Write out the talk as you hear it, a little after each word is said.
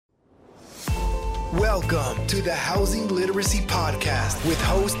Welcome to the Housing Literacy Podcast with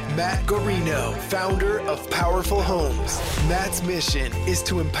host Matt Guarino, founder of Powerful Homes. Matt's mission is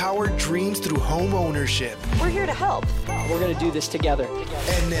to empower dreams through home ownership. We're here to help. We're going to do this together.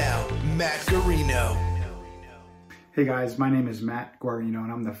 And now, Matt Guarino. Hey guys, my name is Matt Guarino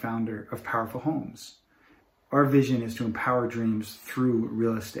and I'm the founder of Powerful Homes. Our vision is to empower dreams through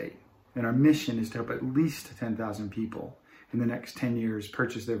real estate. And our mission is to help at least 10,000 people in the next 10 years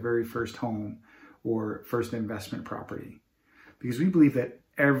purchase their very first home or first investment property. Because we believe that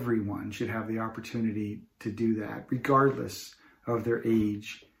everyone should have the opportunity to do that, regardless of their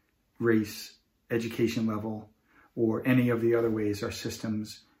age, race, education level, or any of the other ways our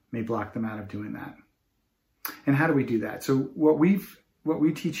systems may block them out of doing that. And how do we do that? So what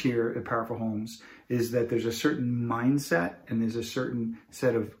we teach here at Powerful Homes is that there's a certain mindset and there's a certain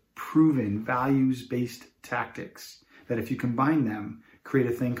set of proven values-based tactics that if you combine them, create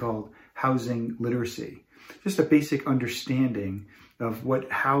a thing called housing literacy. Just a basic understanding of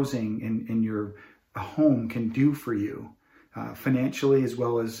what housing in your home can do for you financially, as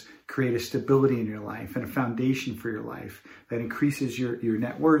well as create a stability in your life and a foundation for your life that increases your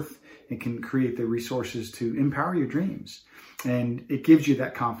net worth and can create the resources to empower your dreams. And it gives you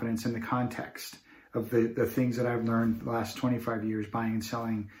that confidence in the context of the things that I've learned the last 25 years buying and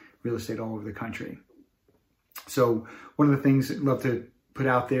selling real estate all over the country. So one of the things I'd love to put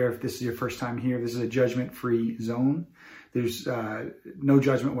out there, if this is your first time here, this is a judgment-free zone. There's no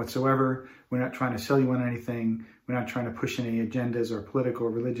judgment whatsoever. We're not trying to sell you on anything. We're not trying to push any agendas or political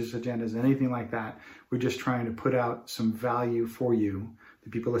or religious agendas, anything like that. We're just trying to put out some value for you, the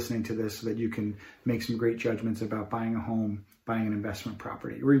people listening to this, so that you can make some great judgments about buying a home, buying an investment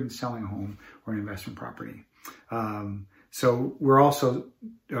property, or even selling a home or an investment property. So we're also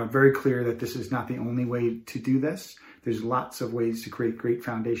very clear that this is not the only way to do this. There's lots of ways to create great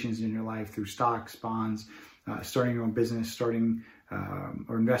foundations in your life through stocks, bonds, starting your own business, starting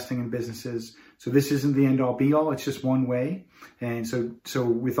or investing in businesses. So this isn't the end all be all. It's just one way. And so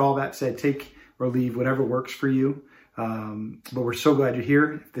with all that said, take or leave whatever works for you. But we're so glad you're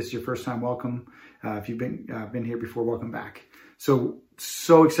here. If this is your first time, welcome. If you've been here before, welcome back. So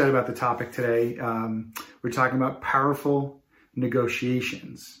excited about the topic today. We're talking about powerful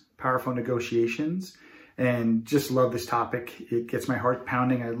negotiations. And just love this topic. It gets my heart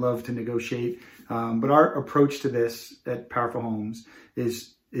pounding. I love to negotiate. But our approach to this at Powerful Homes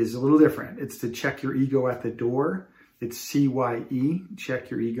is a little different. It's to check your ego at the door. It's CYE, check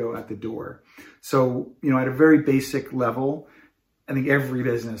your ego at the door. So, at a very basic level, I think every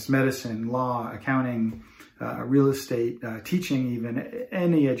business, medicine, law, accounting, real estate, teaching, even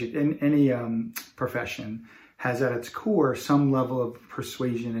any profession, has at its core some level of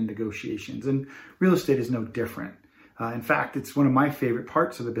persuasion and negotiations. And real estate is no different. In fact, it's one of my favorite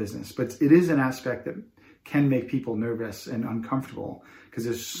parts of the business, but it is an aspect that can make people nervous and uncomfortable because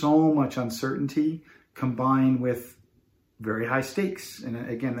there's so much uncertainty combined with very high stakes. And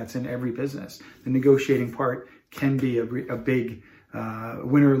again, that's in every business. The negotiating part can be a big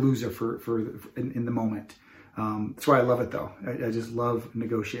winner or loser in the moment. That's why I love it though. I just love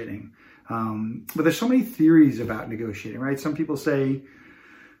negotiating. But there's so many theories about negotiating, right? Some people say,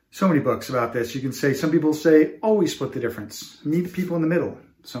 so many books about this. You can say, some people say, always split the difference. Meet the people in the middle.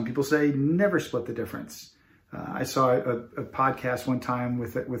 Some people say, never split the difference. I saw a podcast one time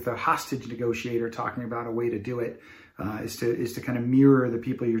with a hostage negotiator talking about a way to do it, is to kind of mirror the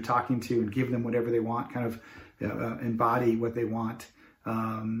people you're talking to and give them whatever they want, kind of embody what they want.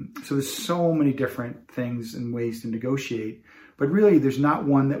 So there's so many different things and ways to negotiate, but really there's not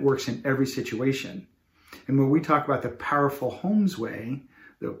one that works in every situation. And when we talk about the Powerful Homes way,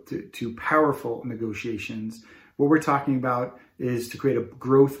 to powerful negotiations, what we're talking about is to create a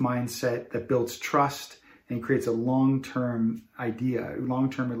growth mindset that builds trust and creates a long-term idea, a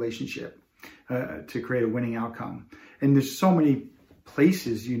long-term relationship to create a winning outcome. And there's so many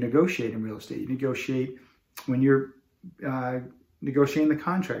places you negotiate in real estate. You negotiate when you're negotiating the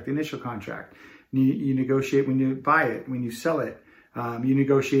contract, the initial contract. You negotiate when you buy it, when you sell it. You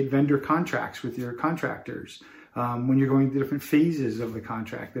negotiate vendor contracts with your contractors. When you're going through different phases of the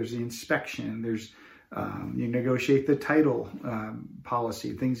contract, there's the inspection, there's you negotiate the title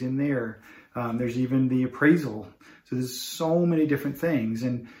policy, things in there. There's even the appraisal. So there's so many different things.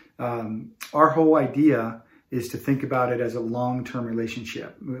 And our whole idea is to think about it as a long-term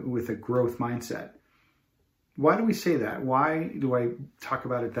relationship with a growth mindset. Why do we say that? Why do I talk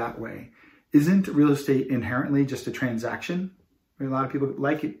about it that way? Isn't real estate inherently just a transaction? A lot of people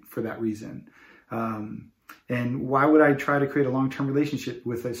like it for that reason. And why would I try to create a long-term relationship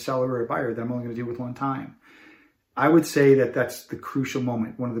with a seller or a buyer that I'm only going to deal with one time? I would say that that's the crucial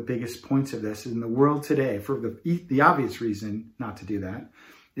moment. One of the biggest points of this is in the world today, for the obvious reason not to do that,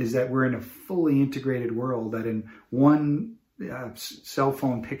 is that we're in a fully integrated world that in one cell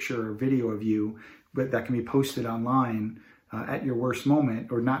phone picture or video of you, but that can be posted online at your worst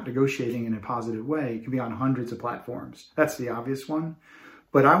moment, or not negotiating in a positive way, it can be on hundreds of platforms. That's the obvious one.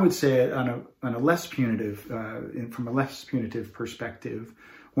 But I would say on a less punitive, from a less punitive perspective,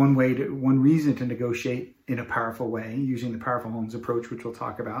 one reason to negotiate in a powerful way, using the Powerful Homes approach, which we'll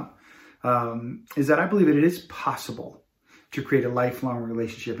talk about, is that I believe that it is possible to create a lifelong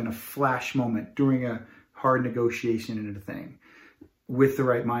relationship in a flash moment during a hard negotiation in a thing with the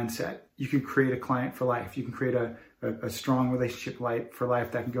right mindset. You can create a client for life. You can create a strong relationship for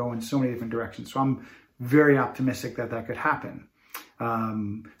life that can go in so many different directions. So I'm very optimistic that that could happen.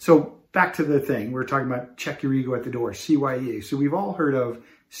 So back to the thing, we're talking about check your ego at the door, CYE. So we've all heard of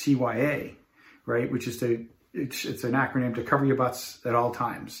CYA, right? Which is it's an acronym to cover your butts at all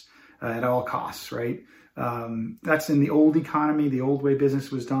times, at all costs, right? That's in the old economy, the old way business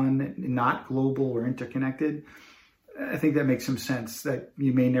was done, not global or interconnected. I think that makes some sense, that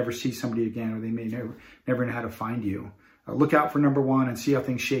you may never see somebody again, or they may never know how to find you. Look out for number one and see how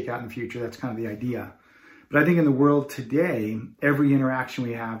things shake out in the future. That's kind of the idea. But I think in the world today, every interaction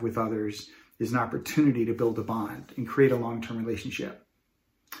we have with others is an opportunity to build a bond and create a long-term relationship.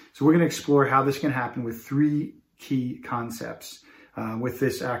 So we're going to explore how this can happen with three key concepts with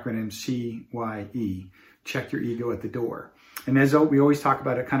this acronym CYE, check your ego at the door. And as we always talk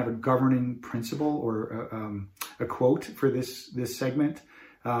about a kind of a governing principle or a quote for this segment,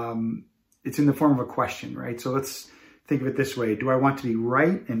 it's in the form of a question, right? So let's think of it this way. Do I want to be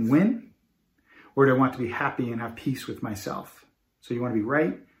right and win? Or do I want to be happy and have peace with myself? So you want to be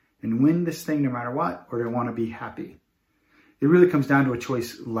right and win this thing no matter what, or do I want to be happy? It really comes down to a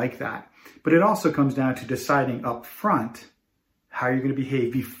choice like that. But it also comes down to deciding up front how you're going to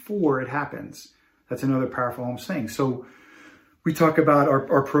behave before it happens. That's another Powerful Homes thing. So we talk about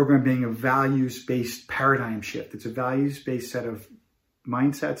our program being a values-based paradigm shift. It's a values-based set of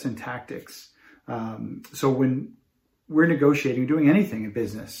mindsets and tactics. So when we're negotiating, doing anything in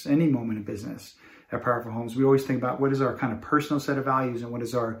business, any moment in business at Powerful Homes, we always think about what is our kind of personal set of values and what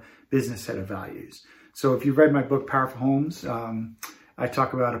is our business set of values. So if you've read my book, Powerful Homes, I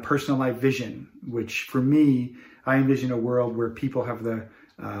talk about a personal life vision, which for me, I envision a world where people have the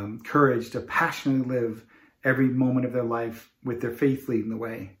courage to passionately live every moment of their life with their faith leading the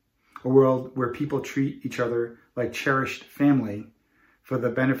way. A world where people treat each other like cherished family for the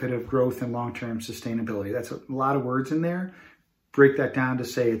benefit of growth and long-term sustainability. That's a lot of words in there. Break that down to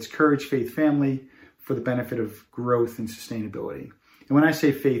say it's courage, faith, family for the benefit of growth and sustainability. And when I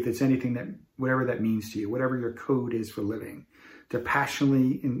say faith, it's anything that, whatever that means to you, whatever your code is for living, to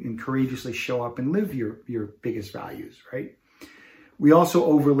passionately and courageously show up and live your biggest values, right? We also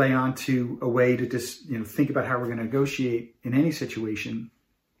overlay onto a way to just think about how we're going to negotiate in any situation.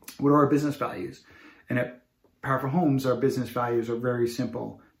 What are our business values? And at Powerful Homes, our business values are very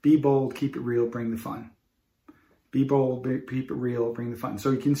simple. Be bold, keep it real, bring the fun. Be bold, keep it real, bring the fun.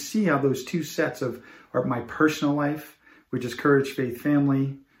 So you can see how those two sets of my personal life, which is courage, faith,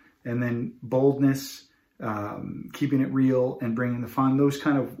 family, and then boldness, keeping it real and bringing the fun, those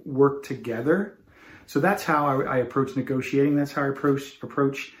kind of work together. So that's how I approach negotiating. That's how I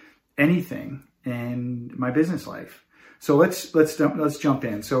approach anything in my business life. So let's jump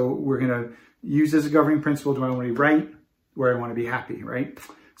in. So we're going to use as a governing principle, do I want to be right or do I want to be happy, right?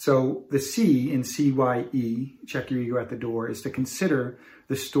 So the C in CYE, check your ego at the door, is to consider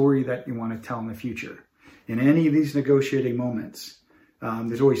the story that you want to tell in the future. In any of these negotiating moments,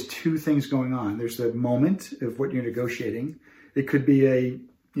 there's always two things going on. There's the moment of what you're negotiating. It could be a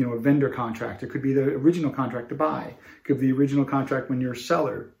vendor contract. It could be the original contract to buy. It could be the original contract when you're a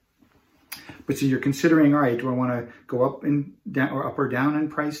seller. But so you're considering, all right, do I want to go up and down or up or down in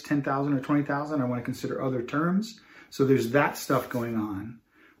price, 10,000 or 20,000? I want to consider other terms. So there's that stuff going on.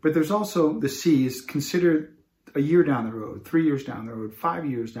 But there's also the C is consider a year down the road, 3 years down the road, 5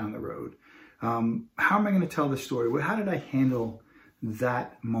 years down the road. How am I going to tell the story? How did I handle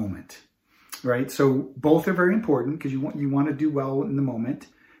that moment? Right. So both are very important because you want to do well in the moment.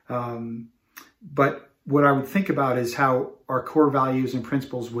 But what I would think about is how our core values and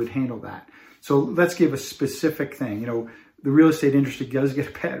principles would handle that. So let's give a specific thing. The real estate industry does get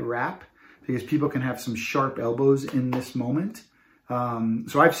a bad rap because people can have some sharp elbows in this moment.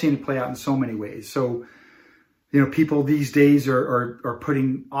 So I've seen it play out in so many ways. So, people these days are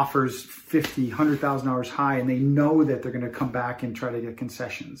putting offers $50,000, $100,000 high, and they know that they're going to come back and try to get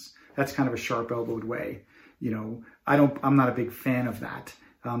concessions. That's kind of a sharp elbowed way. I'm not a big fan of that.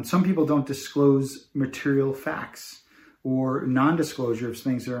 Some people don't disclose material facts or non-disclosure of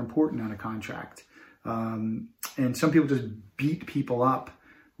things that are important on a contract. And some people just beat people up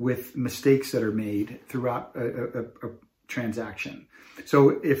with mistakes that are made throughout a transaction. So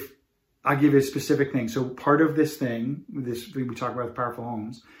if I give you a specific thing, so part of this thing, we talk about with Powerful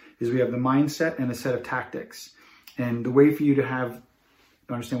Homes, is we have the mindset and a set of tactics. And the way for you to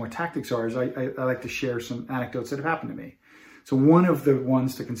understand what tactics are is I like to share some anecdotes that have happened to me. So one of the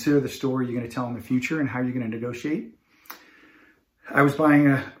ones to consider the story you're going to tell in the future and how you're going to negotiate. I was buying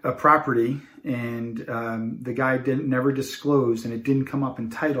a property, and the guy never disclosed, and it didn't come up in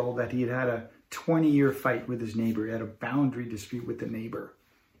title, that he had a 20-year fight with his neighbor. He had a boundary dispute with the neighbor.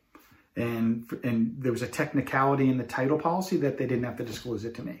 And there was a technicality in the title policy that they didn't have to disclose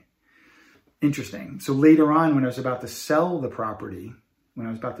it to me. Interesting. So later on, when I was about to sell the property,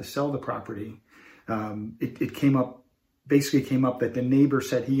 it came up that the neighbor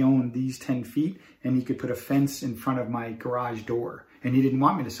said he owned these 10 feet and he could put a fence in front of my garage door, and he didn't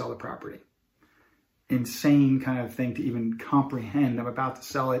want me to sell the property. Insane kind of thing to even comprehend. I'm about to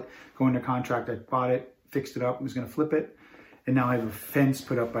sell it, go into contract. I bought it, fixed it up, was going to flip it, and now I have a fence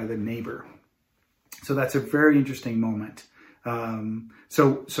put up by the neighbor. So that's a very interesting moment.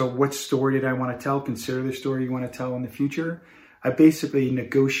 So what story did I want to tell? Consider the story you want to tell in the future. I basically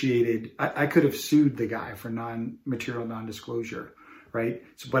negotiated. I could have sued the guy for non-material non-disclosure, right?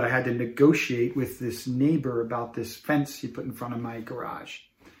 But I had to negotiate with this neighbor about this fence he put in front of my garage.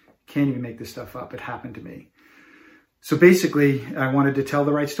 Can't even make this stuff up. It happened to me. So basically, I wanted to tell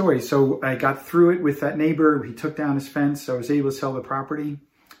the right story. So I got through it with that neighbor. He took down his fence. I was able to sell the property.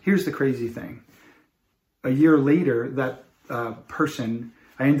 Here's the crazy thing. A year later, that person,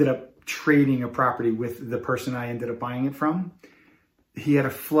 I ended up trading a property with the person I ended up buying it from. He had a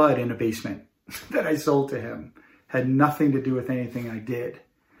flood in a basement that I sold to him. Had nothing to do with anything I did.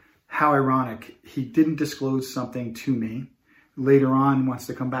 How ironic. He didn't disclose something to me. Later on, wants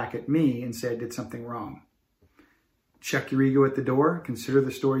to come back at me and say I did something wrong. Check your ego at the door. Consider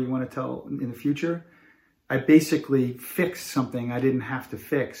the story you want to tell in the future. I basically fixed something I didn't have to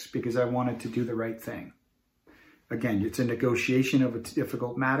fix because I wanted to do the right thing. Again, it's a negotiation of a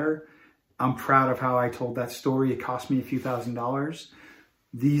difficult matter. I'm proud of how I told that story. It cost me a few $1,000s.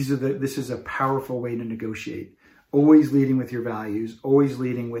 This is a powerful way to negotiate. Always leading with your values. Always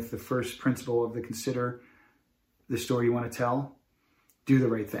leading with the first principle of consider the story you want to tell. Do the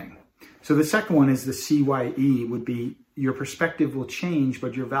right thing. So the second one is the CYE, would be your perspective will change,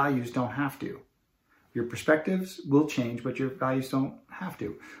 but your values don't have to. Your perspectives will change, but your values don't have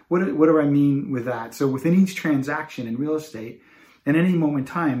to. What do I mean with that? So within each transaction in real estate, at any moment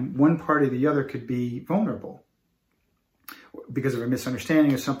in time, one party or the other could be vulnerable because of a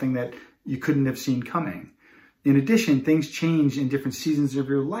misunderstanding or something that you couldn't have seen coming. In addition, things change in different seasons of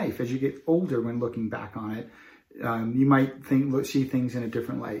your life. As you get older, when looking back on it, you might see things in a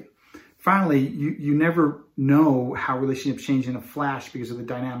different light. Finally, you never know how relationships change in a flash because of the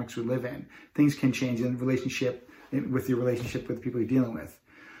dynamics we live in. Things can change in your relationship with the people you're dealing with.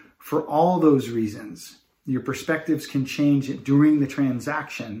 For all those reasons, your perspectives can change during the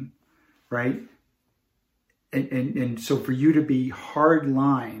transaction, right? And so for you to be hard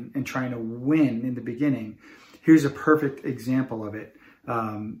line and trying to win in the beginning, here's a perfect example of it.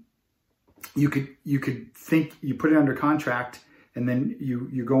 You could think you put it under contract, and then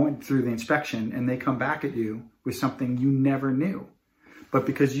you're going through the inspection and they come back at you with something you never knew. But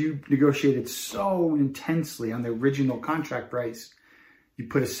because you negotiated so intensely on the original contract price, you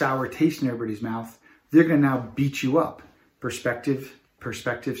put a sour taste in everybody's mouth, they're going to now beat you up. Perspectives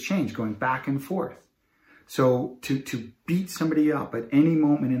change, going back and forth. So to beat somebody up at any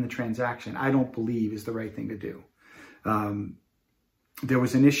moment in the transaction, I don't believe is the right thing to do. There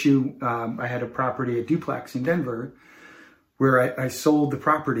was an issue. I had a property, a duplex in Denver, where I sold the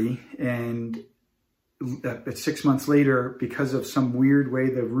property, and 6 months later, because of some weird way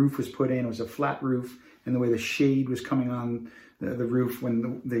the roof was put in, it was a flat roof, and the way the shade was coming on the roof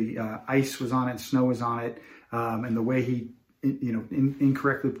when the ice was on it, snow was on it, and the way he,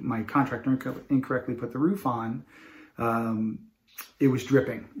 my contractor incorrectly put the roof on, it was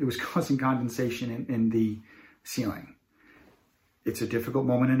dripping. It was causing condensation in the ceiling. It's a difficult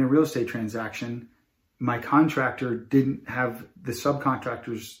moment in a real estate transaction. My contractor didn't have the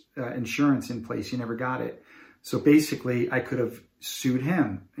subcontractor's insurance in place. He never got it. So basically, I could have sued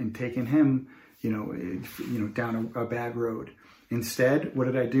him and taken him, down a bad road. Instead, what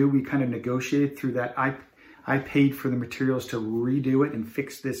did I do? We kind of negotiated through that. I paid for the materials to redo it and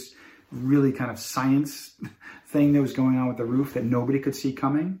fix this really kind of science thing that was going on with the roof that nobody could see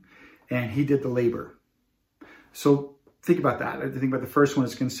coming. And he did the labor. So think about that. I think about the first one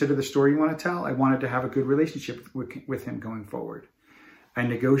is consider the story you want to tell. I wanted to have a good relationship with him going forward. I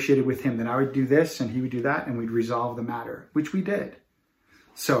negotiated with him that I would do this and he would do that and we'd resolve the matter, which we did.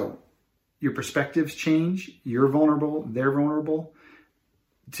 So your perspectives change. You're vulnerable. They're vulnerable.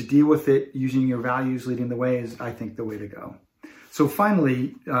 To deal with it, using your values leading the way is, I think, the way to go. So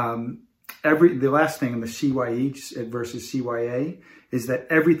finally, the last thing in the CYE versus CYA is that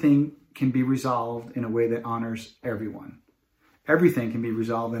everything can be resolved in a way that honors everyone. Everything can be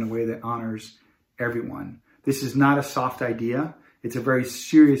resolved in a way that honors everyone. This is not a soft idea. It's a very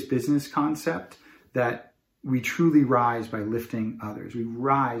serious business concept that we truly rise by lifting others. We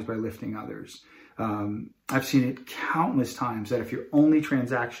rise by lifting others. I've seen it countless times that if you're only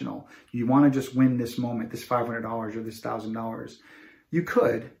transactional, you want to just win this moment, this $500 or this $1,000, you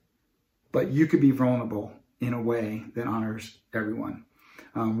could, but you could be vulnerable in a way that honors everyone.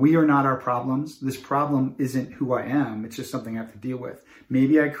 We are not our problems. This problem isn't who I am. It's just something I have to deal with.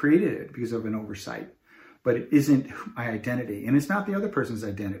 Maybe I created it because of an oversight, but it isn't my identity. And it's not the other person's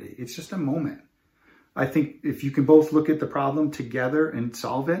identity. It's just a moment. I think if you can both look at the problem together and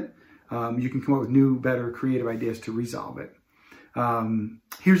solve it, you can come up with new, better, creative ideas to resolve it.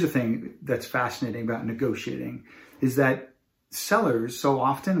 Here's the thing that's fascinating about negotiating is that sellers, so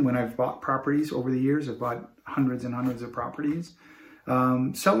often when I've bought properties over the years, I've bought hundreds and hundreds of properties,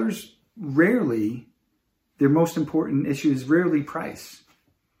 sellers rarely, their most important issue is rarely price.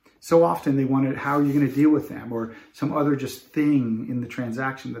 So often they want how are you going to deal with them or some other just thing in the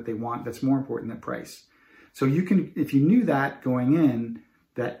transaction that they want that's more important than price. So you can, if you knew that going in,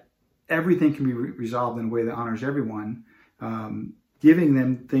 that everything can be resolved in a way that honors everyone, giving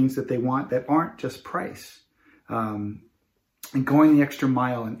them things that they want that aren't just price, and going the extra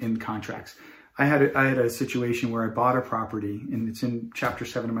mile in contracts. I had a situation where I bought a property, and it's in chapter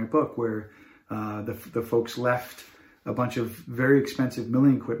 7 of my book, where the folks left a bunch of very expensive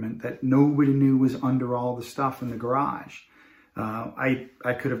milling equipment that nobody knew was under all the stuff in the garage. I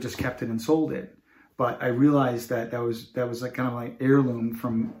could have just kept it and sold it. But I realized that was like kind of like heirloom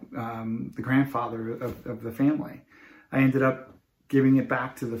from the grandfather of the family. I ended up giving it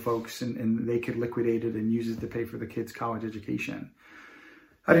back to the folks and they could liquidate it and use it to pay for the kids' college education.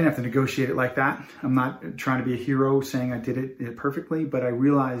 I didn't have to negotiate it like that. I'm not trying to be a hero saying I did it perfectly, but I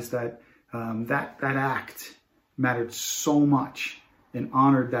realized that that act mattered so much and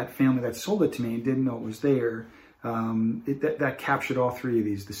honored that family that sold it to me and didn't know it was there. That captured all three of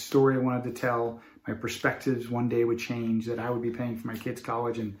these. The story I wanted to tell, my perspectives one day would change, that I would be paying for my kids'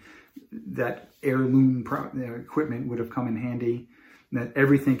 college and that heirloom equipment would have come in handy, and that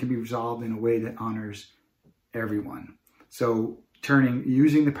everything can be resolved in a way that honors everyone. So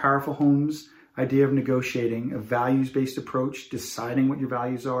using the Powerful Homes idea of negotiating, a values-based approach, deciding what your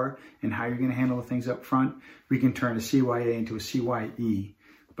values are and how you're going to handle the things up front, we can turn a CYA into a CYE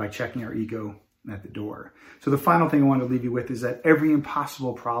by checking our ego at the door. So the final thing I want to leave you with is that every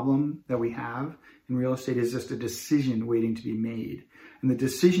impossible problem that we have in real estate is just a decision waiting to be made. And the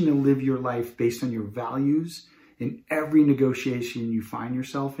decision to live your life based on your values in every negotiation you find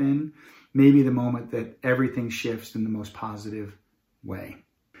yourself in may be the moment that everything shifts in the most positive way.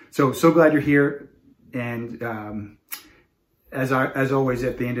 So glad you're here. And as always,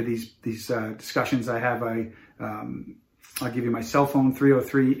 at the end of these discussions I have, I'll give you my cell phone,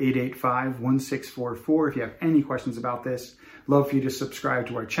 303-885-1644. If you have any questions about this, love for you to subscribe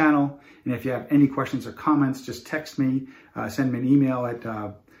to our channel. And if you have any questions or comments, just text me, send me an email at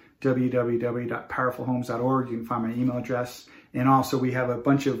www.powerfulhomes.org. You can find my email address. And also we have a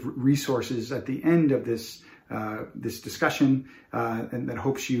bunch of resources at the end of this discussion, and that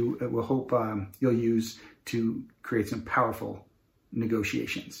we'll hope you'll use to create some powerful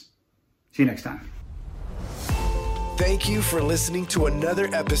negotiations. See you next time. Thank you for listening to another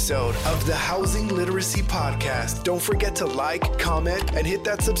episode of the Housing Literacy Podcast. Don't forget to like, comment, and hit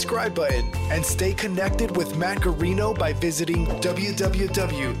that subscribe button. And stay connected with Matt Garino by visiting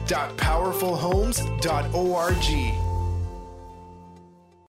www.powerfulhomes.org.